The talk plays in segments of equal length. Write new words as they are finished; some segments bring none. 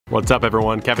What's up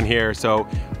everyone, Kevin here. So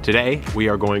today we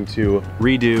are going to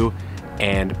redo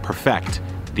and perfect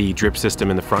the drip system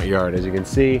in the front yard. As you can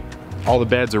see, all the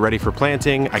beds are ready for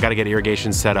planting. I gotta get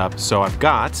irrigation set up. So I've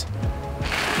got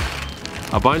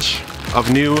a bunch of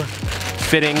new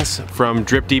fittings from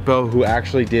Drip Depot, who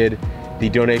actually did the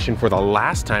donation for the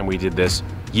last time we did this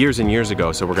years and years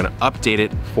ago. So we're gonna update it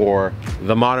for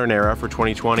the modern era for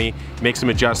 2020, make some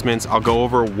adjustments. I'll go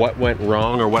over what went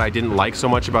wrong or what I didn't like so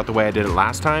much about the way I did it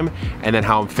last time, and then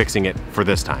how I'm fixing it for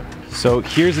this time. So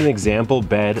here's an example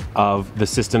bed of the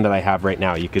system that I have right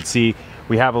now. You could see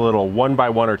we have a little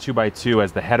 1x1 or 2x2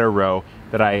 as the header row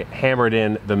that I hammered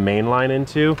in the main line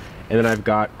into. And then I've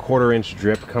got 1/4 inch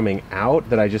drip coming out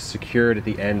that I just secured at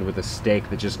the end with a stake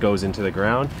that just goes into the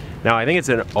ground. Now I think it's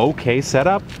an okay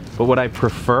setup, but what I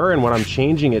prefer and what I'm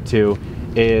changing it to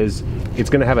is it's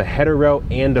gonna have a header row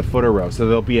and a footer row. So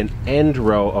there'll be an end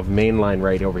row of main line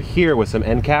right over here with some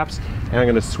end caps. And I'm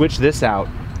gonna switch this out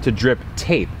to drip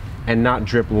tape and not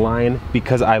drip line,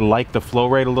 because I like the flow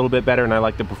rate a little bit better and I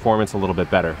like the performance a little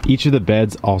bit better. Each of the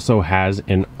beds also has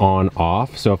an on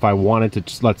off. So if I wanted to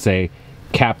just, let's say,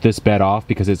 cap this bed off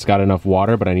because it's got enough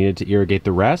water but I needed to irrigate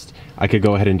the rest, I could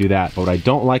go ahead and do that. But what I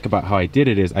don't like about how I did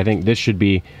it is I think this should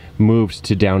be moved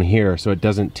to down here so it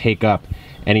doesn't take up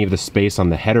any of the space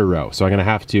on the header row. So I'm gonna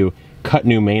have to cut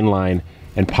new main line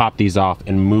and pop these off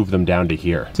and move them down to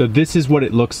here. So this is what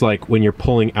it looks like when you're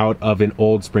pulling out of an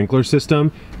old sprinkler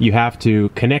system. You have to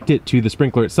connect it to the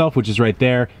sprinkler itself, which is right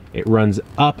there. It runs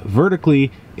up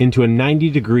vertically into a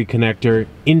 90-degree connector,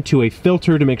 into a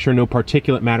filter to make sure no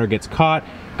particulate matter gets caught,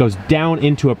 goes down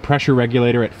into a pressure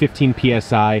regulator at 15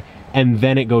 PSI, and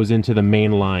then it goes into the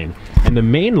main line. And the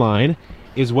main line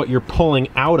is what you're pulling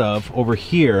out of over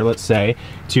here, let's say,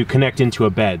 to connect into a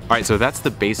bed. All right, so that's the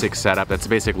basic setup, that's the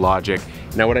basic logic.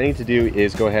 Now what I need to do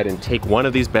is go ahead and take one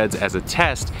of these beds as a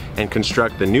test and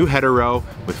construct the new header row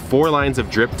with 4 lines of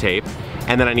drip tape,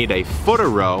 and then I need a footer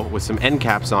row with some end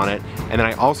caps on it, and then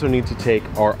I also need to take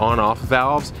our on-off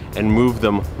valves and move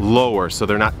them lower so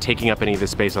they're not taking up any of the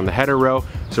space on the header row.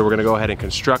 So we're gonna go ahead and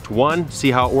construct one,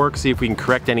 see how it works, see if we can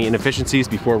correct any inefficiencies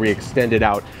before we extend it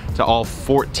out to all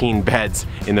 14 beds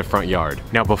in the front yard.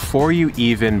 Now before you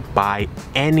even buy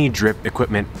any drip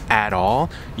equipment at all,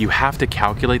 you have to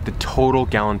calculate the total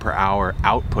gallon per hour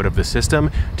output of the system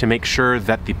to make sure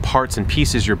that the parts and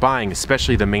pieces you're buying,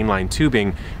 especially the mainline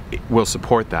tubing, will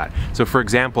support that. So for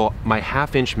example, my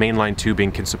 1/2 inch mainline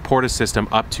tubing can support a system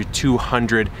up to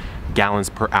 200 gallons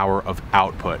per hour of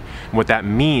output. And what that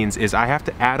means is I have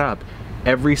to add up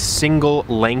every single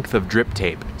length of drip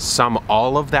tape, sum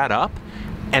all of that up,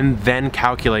 and then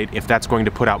calculate if that's going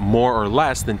to put out more or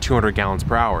less than 200 gallons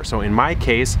per hour. So in my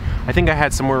case, I think I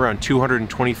had somewhere around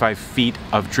 225 feet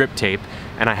of drip tape,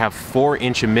 and I have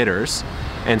 4-inch emitters.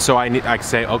 And so I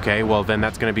say, okay, well then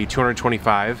that's gonna be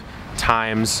 225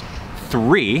 times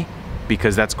 3,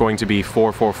 because that's going to be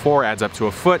 444 adds up to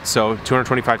a foot. So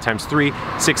 225 times 3,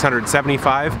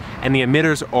 675, and the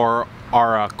emitters are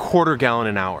a 1/4 gallon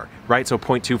an hour, right? So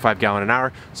 0.25 gallon an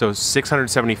hour. So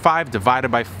 675 divided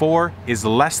by 4 is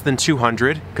less than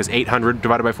 200, because 800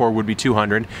 divided by 4 would be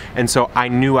 200. And so I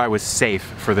knew I was safe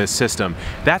for this system.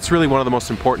 That's really one of the most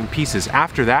important pieces.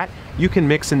 After that, you can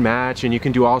mix and match, and you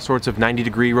can do all sorts of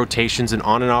 90-degree rotations and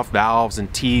on and off valves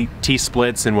and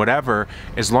T-splits and whatever,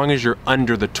 as long as you're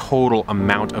under the total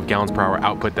amount of gallons per hour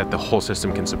output that the whole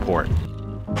system can support.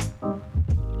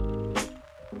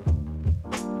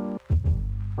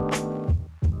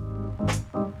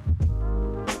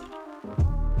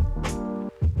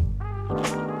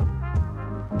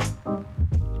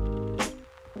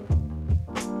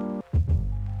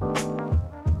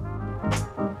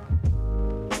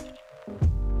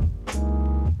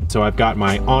 So I've got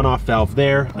my on-off valve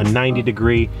there, a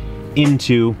 90-degree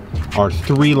into our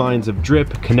 3 lines of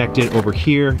drip connected over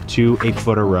here to a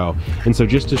footer row. And so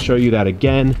just to show you that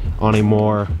again, on a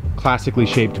more classically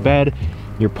shaped bed,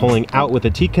 you're pulling out with a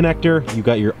T-connector, you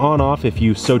got your on-off if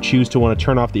you so choose to want to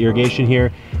turn off the irrigation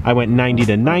here. I went 90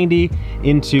 to 90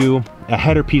 into a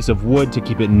header piece of wood to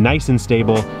keep it nice and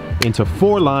stable, into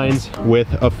 4 lines with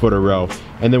a footer row.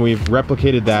 And then we've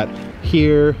replicated that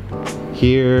here,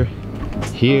 here,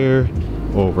 here,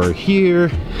 over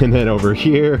here, and then over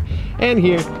here, and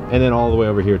here, and then all the way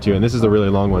over here too. And this is a really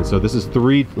long one. So this is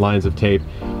 3 lines of tape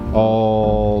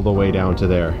all the way down to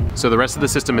there. So the rest of the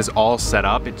system is all set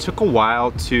up. It took a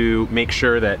while to make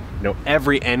sure that, you know,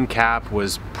 every end cap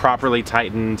was properly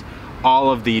tightened,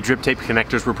 all of the drip tape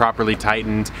connectors were properly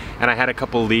tightened, and I had a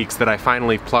couple leaks that I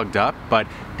finally plugged up, but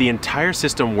the entire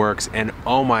system works, and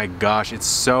oh my gosh, it's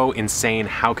so insane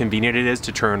how convenient it is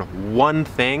to turn one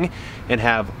thing and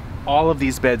have all of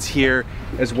these beds here,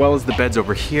 as well as the beds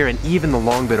over here, and even the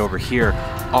long bed over here,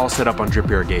 all set up on drip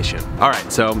irrigation. All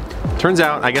right, so turns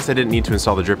out, I guess I didn't need to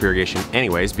install the drip irrigation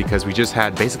anyways, because we just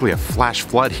had basically a flash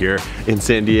flood here in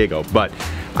San Diego, but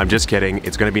I'm just kidding.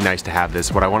 It's gonna be nice to have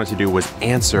this. What I wanted to do was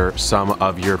answer some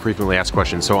of your frequently asked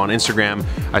questions. So on Instagram,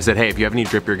 I said, hey, if you have any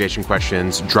drip irrigation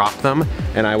questions, drop them,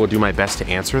 and I will do my best to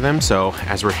answer them. So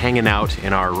as we're hanging out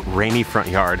in our rainy front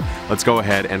yard, let's go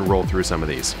ahead and roll through some of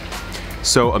these.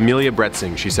 So Amelia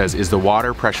Bretzing, she says, is the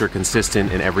water pressure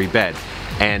consistent in every bed?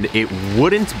 And it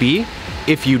wouldn't be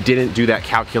if you didn't do that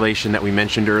calculation that we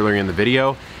mentioned earlier in the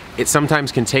video. It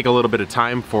sometimes can take a little bit of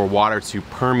time for water to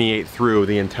permeate through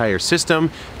the entire system,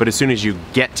 but as soon as you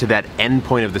get to that end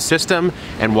point of the system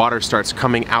and water starts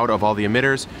coming out of all the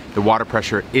emitters, the water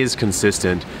pressure is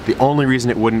consistent. The only reason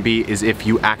it wouldn't be is if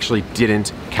you actually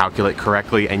didn't calculate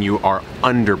correctly and you are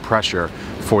under pressure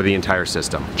for the entire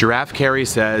system. Giraffe Carey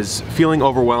says, feeling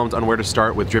overwhelmed on where to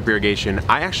start with drip irrigation.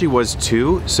 I actually was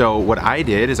too, so what I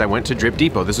did is I went to Drip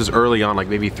Depot. This was early on, like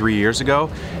maybe 3 years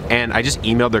ago, and I just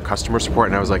emailed their customer support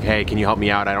and I was like, hey, can you help me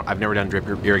out? I've never done drip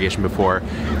irrigation before.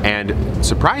 And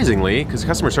surprisingly, because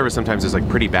customer service sometimes is like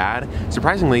pretty bad,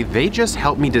 surprisingly, they just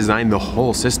helped me design the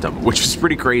whole system, which is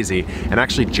pretty crazy. And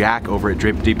actually Jack over at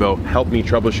Drip Depot helped me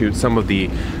troubleshoot some of the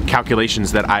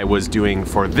calculations that I was doing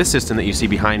for this system that you see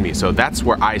behind me. So that's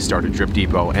where I started Drip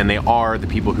Depot, and they are the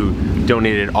people who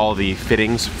donated all the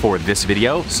fittings for this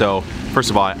video. So first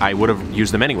of all, I would have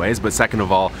used them anyways, but second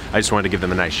of all, I just wanted to give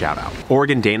them a nice shout out.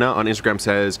 Oregon Dana on Instagram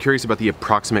says, curious about the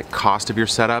approximate cost of your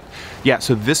setup. Yeah,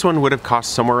 so this one would have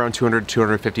cost somewhere around $200 to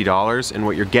 $250, and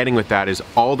what you're getting with that is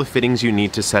all the fittings you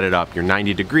need to set it up. Your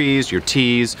 90 degrees, your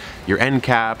T's, your end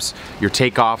caps, your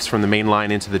takeoffs from the main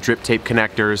line into the drip tape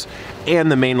connectors,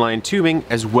 and the mainline tubing,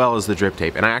 as well as the drip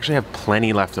tape. And I actually have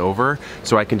plenty left over,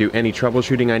 so I can do any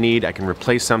troubleshooting I need. I can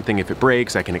replace something if it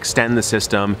breaks, I can extend the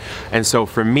system. And so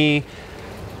for me,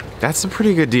 that's a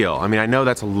pretty good deal. I mean, I know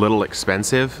that's a little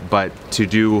expensive, but to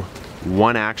do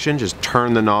one action, just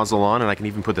turn the nozzle on, and I can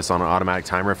even put this on an automatic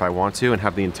timer if I want to, and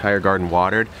have the entire garden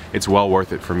watered, it's well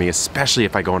worth it for me, especially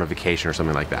if I go on a vacation or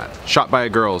something like that. Shot by a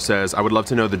Girl says, I would love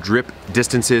to know the drip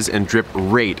distances and drip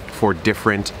rate for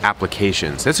different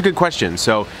applications. That's a good question.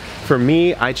 So for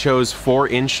me, I chose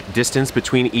 4-inch distance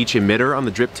between each emitter on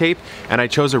the drip tape, and I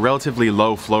chose a relatively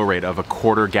low flow rate of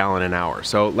 1/4 gallon an hour.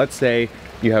 So let's say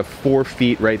you have 4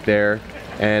 feet right there,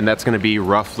 and that's gonna be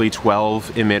roughly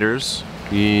 12 emitters.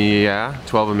 Yeah,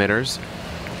 12 emitters.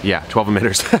 Yeah, 12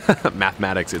 emitters.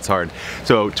 Mathematics, it's hard.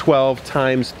 So 12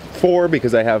 times 4,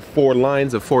 because I have 4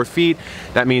 lines of 4 feet,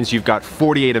 that means you've got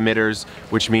 48 emitters,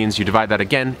 which means you divide that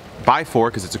again by 4,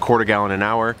 because it's 1/4 gallon an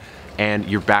hour, and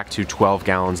you're back to 12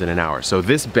 gallons in an hour. So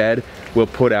this bed will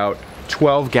put out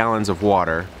 12 gallons of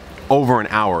water over an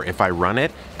hour if I run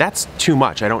it. That's too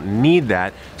much. I don't need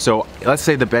that. So let's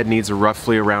say the bed needs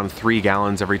roughly around 3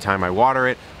 gallons every time I water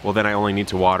it. Well, then I only need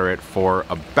to water it for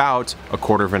about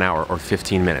 1/4 of an hour or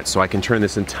 15 minutes. So I can turn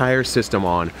this entire system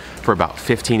on for about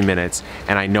 15 minutes,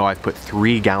 and I know I've put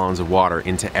 3 gallons of water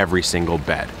into every single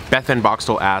bed. Beth N.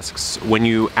 Boxtel asks, when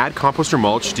you add compost or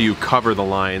mulch, do you cover the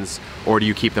lines or do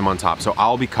you keep them on top? So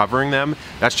I'll be covering them.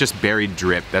 That's just buried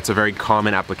drip. That's a very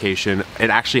common application.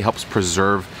 It actually helps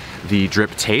preserve the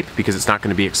drip tape because it's not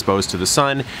going to be exposed to the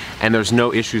sun, and there's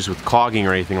no issues with clogging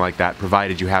or anything like that,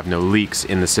 provided you have no leaks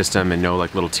in the system and no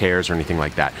like little tears or anything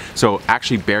like that. So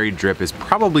actually buried drip is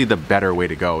probably the better way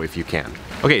to go if you can.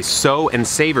 Okay, Sow and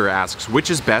Saver asks, which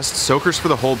is best, soakers for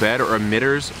the whole bed or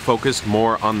emitters focused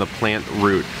more on the plant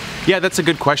root? Yeah, that's a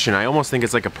good question. I almost think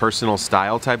it's like a personal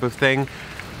style type of thing.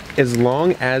 As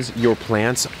long as your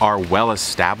plants are well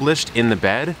established in the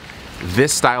bed,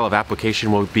 this style of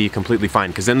application will be completely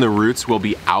fine, because then the roots will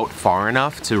be out far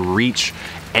enough to reach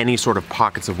any sort of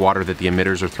pockets of water that the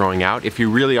emitters are throwing out. If you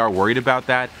really are worried about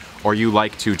that, or you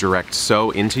like to direct sow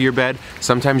into your bed,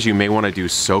 sometimes you may want to do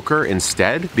soaker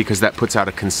instead, because that puts out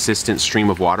a consistent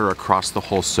stream of water across the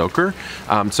whole soaker.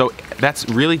 So that's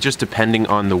really just depending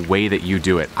on the way that you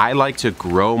do it. I like to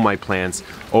grow my plants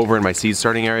over in my seed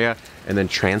starting area and then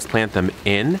transplant them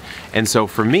in. And so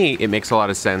for me, it makes a lot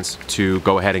of sense to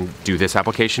go ahead and do this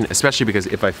application, especially because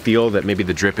if I feel that maybe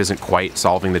the drip isn't quite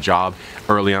solving the job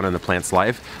early on in the plant's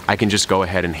life, I can just go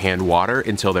ahead and hand water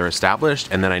until they're established,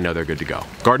 and then I know they're good to go.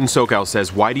 Garden SoCal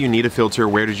says, why do you need a filter?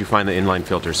 Where did you find the inline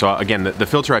filter? So again, the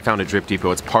filter I found at Drip Depot,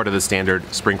 it's part of the standard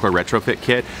sprinkler retrofit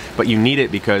kit, but you need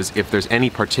it because if there's any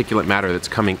particulate matter that's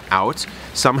coming out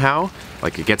somehow,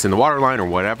 like it gets in the water line or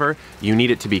whatever, you need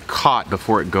it to be caught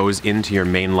before it goes into your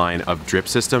main line of drip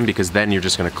system, because then you're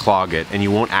just gonna clog it and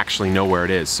you won't actually know where it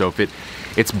is. So if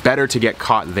it's better to get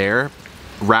caught there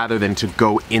rather than to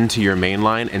go into your main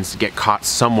line and get caught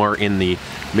somewhere in the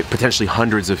potentially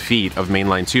hundreds of feet of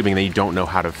mainline tubing that you don't know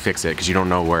how to fix it because you don't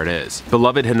know where it is.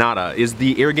 Beloved Hinata, is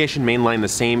the irrigation main line the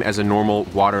same as a normal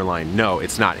water line? No,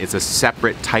 it's not. It's a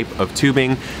separate type of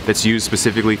tubing that's used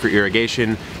specifically for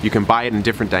irrigation. You can buy it in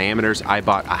different diameters. I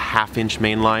bought a 1/2 inch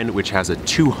main line, which has a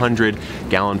 200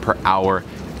 gallon per hour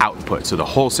output. So the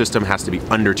whole system has to be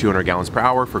under 200 gallons per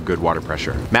hour for good water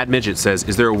pressure. Mad Midget says,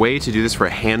 is there a way to do this for a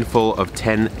handful of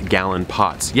 10-gallon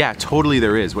pots? Yeah, totally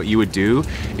there is. What you would do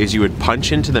is you would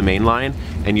punch into the main line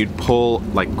and you'd pull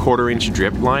like 1/4 inch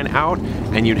drip line out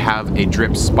and you'd have a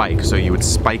drip spike. So you would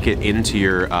spike it into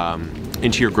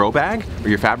your grow bag or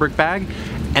your fabric bag,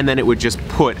 and then it would just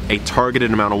put a targeted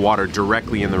amount of water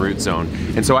directly in the root zone.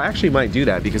 And so I actually might do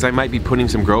that because I might be putting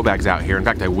some grow bags out here. In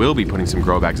fact, I will be putting some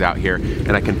grow bags out here,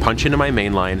 and I can punch into my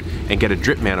main line and get a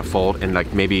drip manifold, and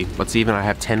like maybe, let's see, even I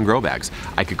have 10 grow bags.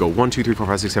 I could go 1, 2, 3, 4,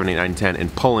 5, 6, 7, 8, 9, 10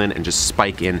 and pull in and just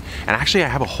spike in. And actually I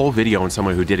have a whole video on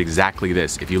someone who did exactly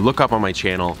this. If you look up on my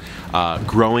channel,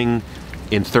 growing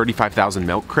in 35,000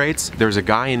 milk crates, there's a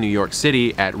guy in New York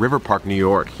City at River Park, New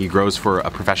York. He grows for a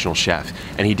professional chef,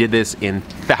 and he did this in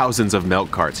thousands of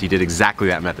milk carts. He did exactly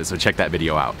that method, so check that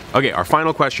video out. Okay, our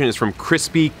final question is from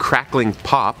Crispy Crackling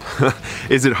Pop.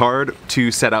 Is it hard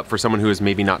to set up for someone who is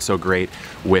maybe not so great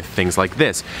with things like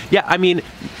this? Yeah, I mean,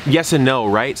 yes and no,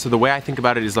 right? So the way I think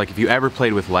about it is like if you ever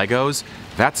played with Legos,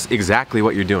 that's exactly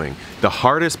what you're doing. The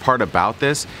hardest part about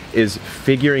this is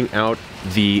figuring out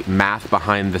the math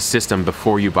behind the system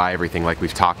before you buy everything, like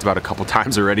we've talked about a couple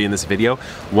times already in this video.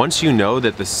 Once you know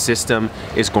that the system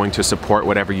is going to support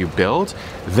whatever you build,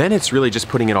 then it's really just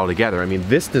putting it all together. I mean,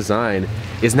 this design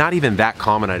is not even that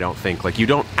common, I don't think. Like, you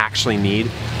don't actually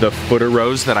need the footer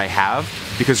rows that I have,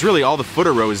 because really all the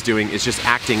footer row is doing is just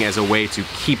acting as a way to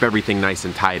keep everything nice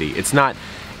and tidy. It's not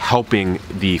helping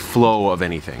the flow of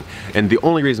anything. And the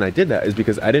only reason I did that is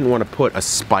because I didn't want to put a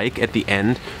spike at the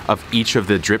end of each of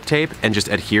the drip tape and just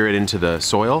adhere it into the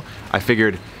soil. I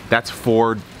figured that's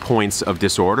 4 points of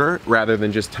disorder rather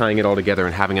than just tying it all together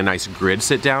and having a nice grid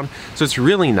sit down. So it's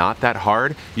really not that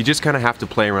hard. You just kind of have to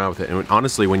play around with it. And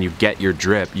honestly, when you get your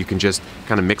drip, you can just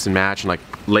kind of mix and match and like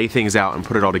lay things out and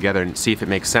put it all together and see if it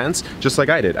makes sense, just like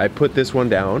I did. I put this one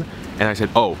down and I said,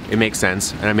 oh, it makes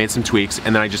sense. And I made some tweaks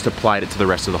and then I just applied it to the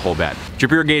rest of the whole bed.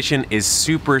 Drip irrigation is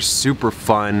super, super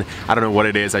fun. I don't know what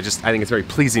it is. I think it's very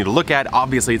pleasing to look at.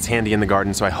 Obviously it's handy in the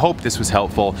garden. So I hope this was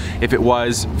helpful. If it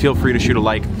was, feel free to shoot a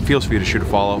like, feel free to shoot a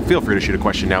follow, feel free to shoot a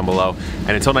question down below.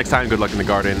 And until next time, good luck in the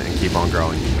garden and keep on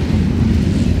growing.